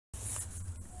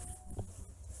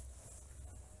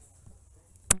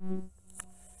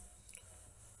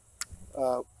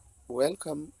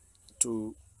Welcome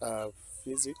to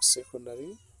Physics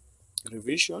Secondary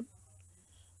Revision.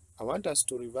 I want us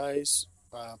to revise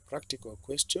a practical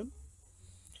question,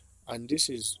 and this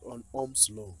is on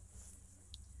Ohm's law.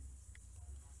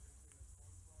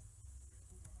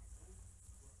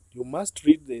 You must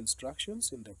read the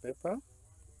instructions in the paper,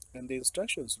 and the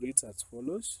instructions reads as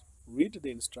follows. Read the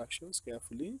instructions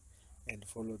carefully and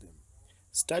follow them.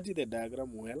 Study the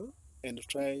diagram well and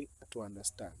try to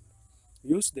understand.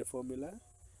 Use the formula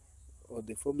or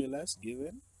the formulas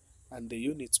given and the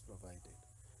units provided.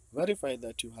 Verify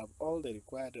that you have all the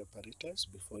required apparatus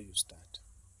before you start.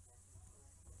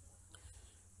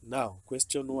 Now,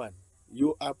 question 1.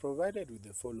 You are provided with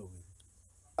the following: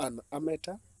 an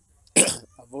ammeter,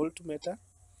 a voltmeter,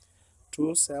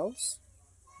 2 cells,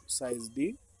 size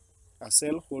D, a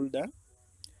cell holder,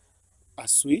 a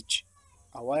switch,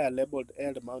 a wire labeled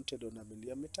L mounted on a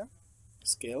millimeter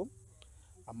scale,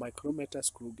 a micrometer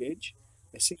screw gauge,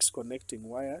 6 connecting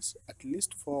wires, at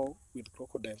least 4 with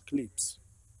crocodile clips.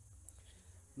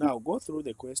 Now go through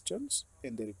the questions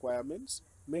and the requirements,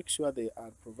 make sure they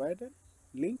are provided,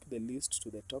 link the list to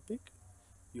the topic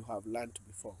you have learned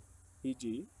before,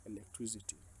 e.g.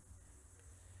 electricity.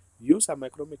 Use a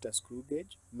micrometer screw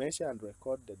gauge, measure and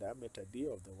record the diameter D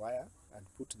of the wire and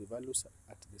put the values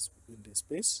in the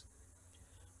space.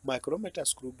 Micrometer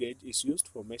screw gauge is used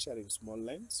for measuring small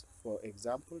lengths, for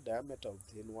example, diameter of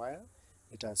thin wire.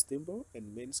 It has thimble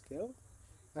and main scale,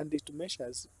 and it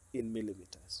measures in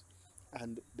millimeters.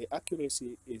 And the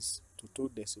accuracy is to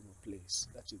 2 decimal place,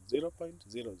 that is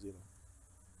 0.00.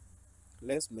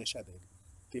 Let's measure the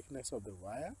thickness of the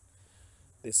wire.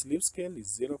 The sleeve scale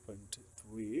is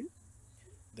 0.3.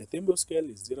 The thimble scale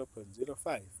is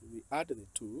 0.05. We add the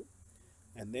two,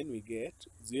 and then we get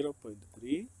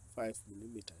 0.35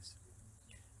 millimeters.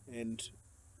 And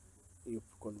you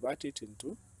convert it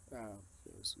into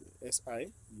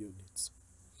SI units.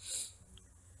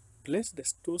 Place the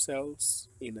 2 cells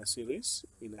in a series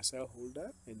in a cell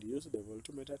holder and use the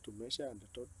voltmeter to measure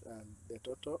the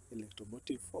total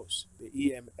electromotive force, the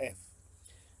EMF,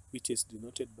 which is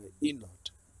denoted by E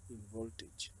naught in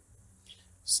voltage.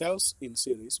 Cells in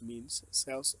series means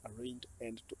cells arranged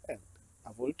end to end.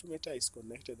 A voltmeter is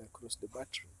connected across the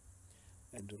battery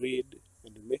and read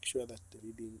and make sure that the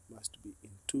reading must be in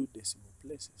 2 decimal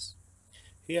places.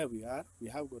 Here we have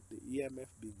got the EMF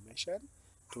being measured.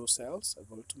 2 cells, a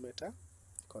voltmeter,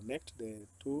 connect the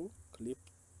 2 clip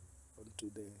onto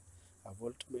the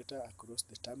voltmeter across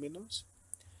the terminals,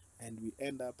 and we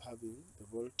end up having the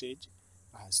voltage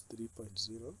as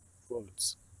 3.0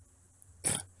 volts.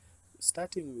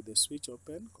 Starting with the switch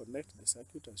open, connect the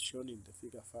circuit as shown in the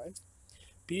figure 5.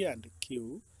 P and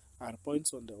Q are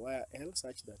points on the wire L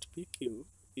such that PQ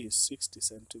is 60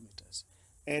 centimeters.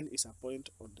 N is a point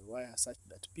on the wire such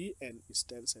that PN is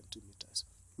 10 centimeters,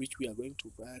 which we are going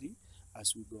to vary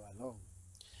as we go along.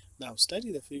 Now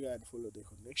study the figure and follow the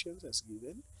connections as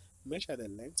given. Measure the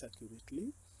lengths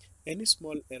accurately. Any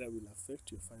small error will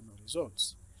affect your final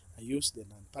results. Use the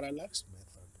non-parallax method.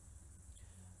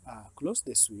 Close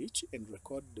the switch and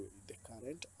record the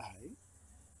current I.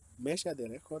 Measure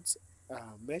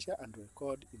and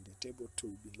record in the table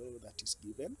 2 below that is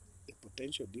given the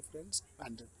potential difference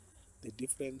and the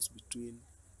difference between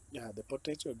the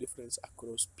potential difference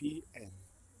across P and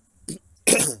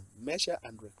measure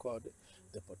and record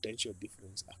the potential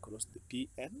difference across the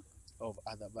Pn of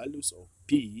other values of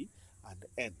P and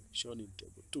N shown in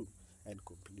table 2 and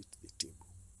complete the table.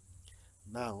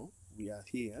 Now we are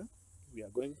here. We are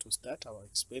going to start our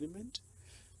experiment.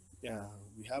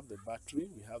 We have the battery,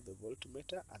 we have the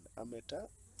voltmeter and ammeter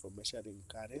for measuring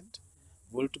current,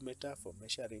 voltmeter for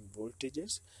measuring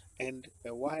voltages, and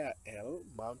a wire L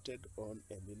mounted on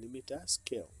a millimeter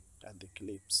scale and the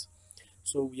clips.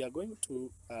 So we are going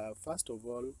to first of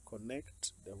all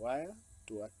connect the wire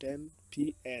to a 10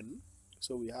 PN.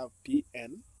 So we have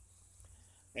PN,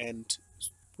 and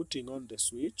putting on the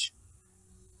switch,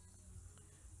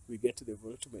 we get the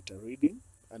voltmeter reading,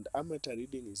 and ammeter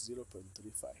reading is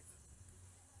 0.35.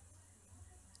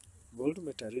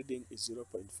 Voltmeter reading is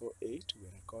 0.48. We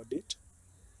record it.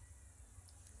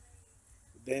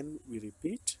 Then we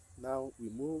repeat. Now we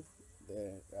move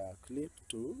the clip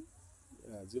to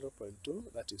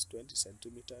 0.2, that is 20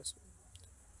 centimeters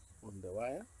on the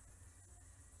wire.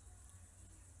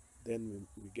 Then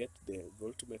we get the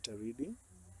voltmeter reading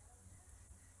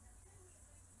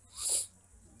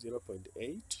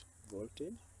 0.8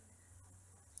 voltage.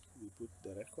 We put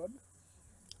the record.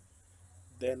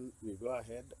 Then we go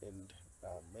ahead and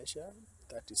measure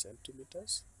 30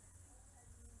 centimeters.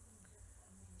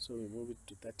 So we move it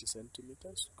to 30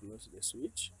 centimeters, close the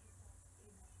switch,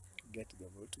 get the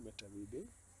voltmeter reading,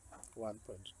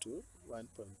 1.2,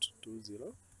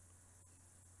 1.20,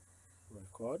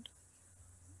 record.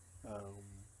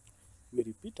 We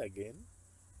repeat again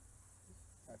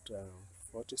at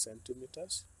 40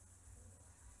 centimeters,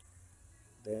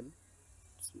 then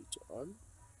switch on,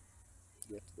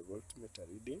 get the voltmeter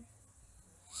reading,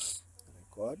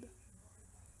 record.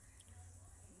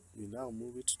 We now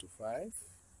move it to 5.0,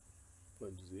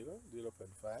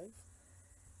 0.5,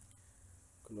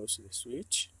 close the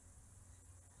switch,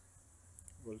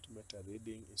 voltmeter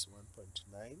reading is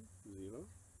 1.90,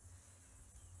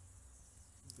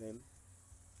 then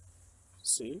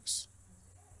 6,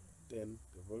 then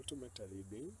the voltmeter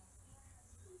reading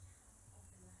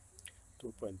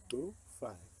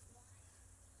 2.25.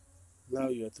 Now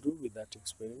you are through with that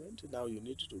experiment. Now you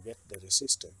need to get the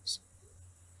resistance.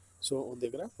 So on the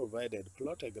graph provided,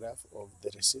 plot a graph of the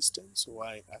resistance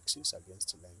y-axis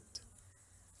against length.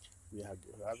 We are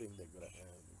having the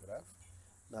graph.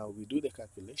 Now we do the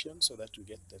calculation so that we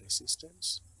get the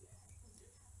resistance.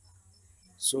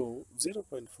 So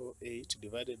 0.48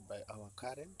 divided by our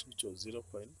current, which was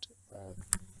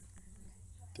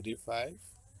 0.35,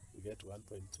 we get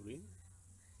 1.3.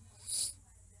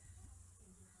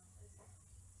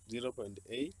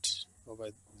 0.8 over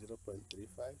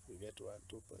 0.35, we get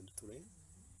 2.3.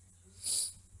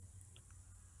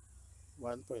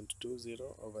 1.20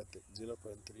 over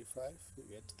 0.35, we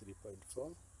get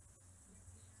 3.4.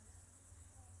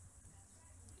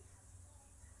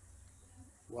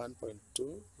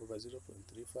 1.2 over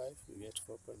 0.35, we get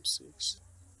 4.6.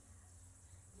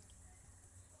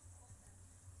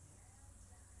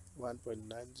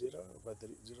 1.90 over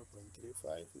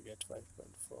 0.35, we get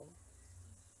 5.4.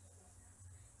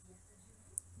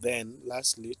 Then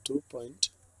lastly,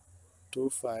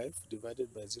 2.25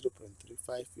 divided by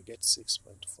 0.35, we get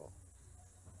 6.4.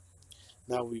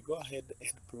 Now we go ahead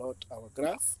and plot our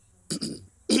graph.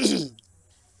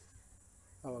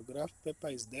 Our graph paper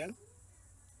is there.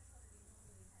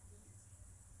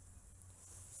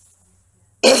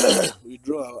 We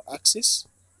draw our axis.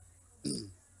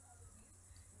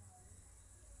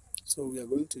 So we are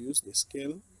going to use the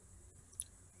scale.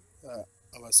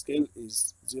 Our scale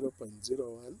is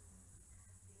 0.01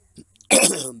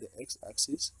 on the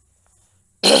x-axis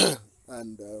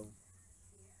and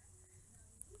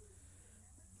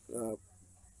 0.1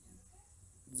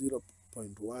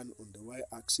 on the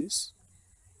y-axis.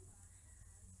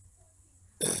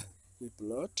 We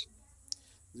plot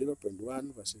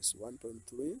 0.1 versus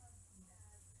 1.3,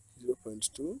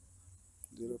 0.2,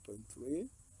 0.3.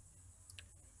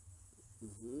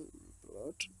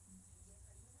 Plot.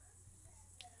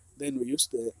 Then we use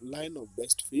the line of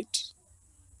best fit.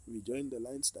 We join the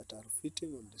lines that are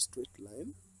fitting on the straight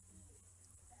line.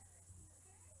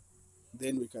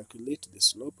 Then we calculate the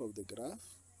slope of the graph.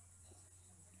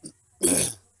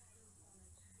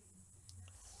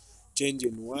 Change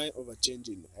in y over change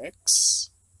in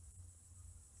x.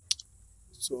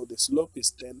 So the slope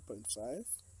is 10.5.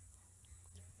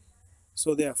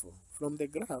 So therefore, from the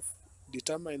graph,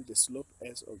 determine the slope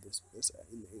s of this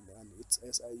in its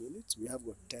SI units. We have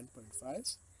got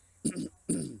 10.5.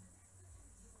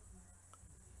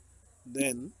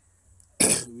 Then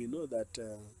we know that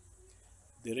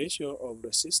the ratio of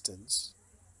resistance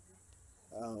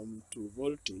to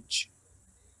voltage,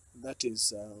 that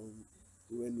is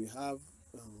when we have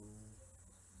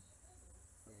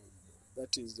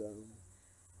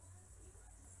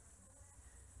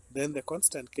then the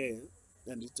constant K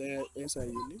and its SI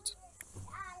unit.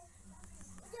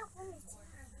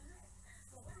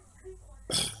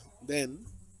 Then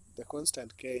the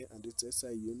constant K and its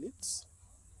SI units.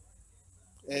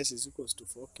 S is equals to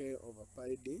 4K over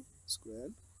pi d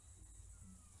squared.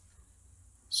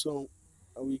 So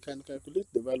we can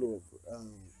calculate the value of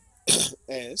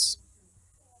S.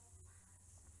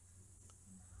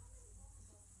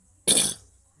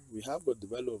 We have got the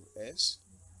value of S.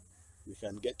 We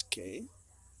can get K,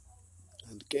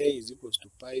 and K is equals to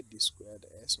pi d squared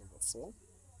S over 4,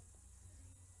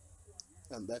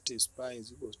 and that is pi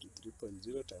is equals to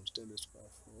 3.0 times 10 raised to the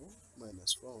power 4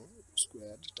 minus 4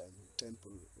 squared times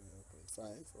 10.5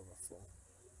 over 4.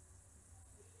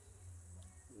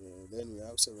 Then we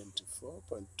have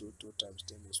 74.22 times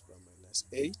 10 raised to the power minus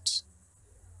 8.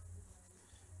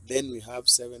 Then we have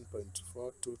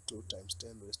 7.422 times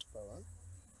 10 raised to the power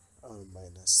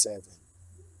minus 7.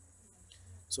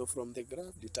 So from the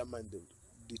graph, determine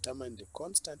the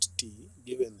constant t,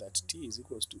 given that t is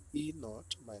equals to E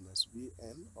naught minus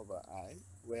Vn over I,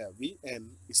 where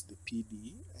Vn is the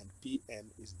PD and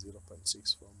Pn is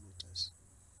 0.64 meters.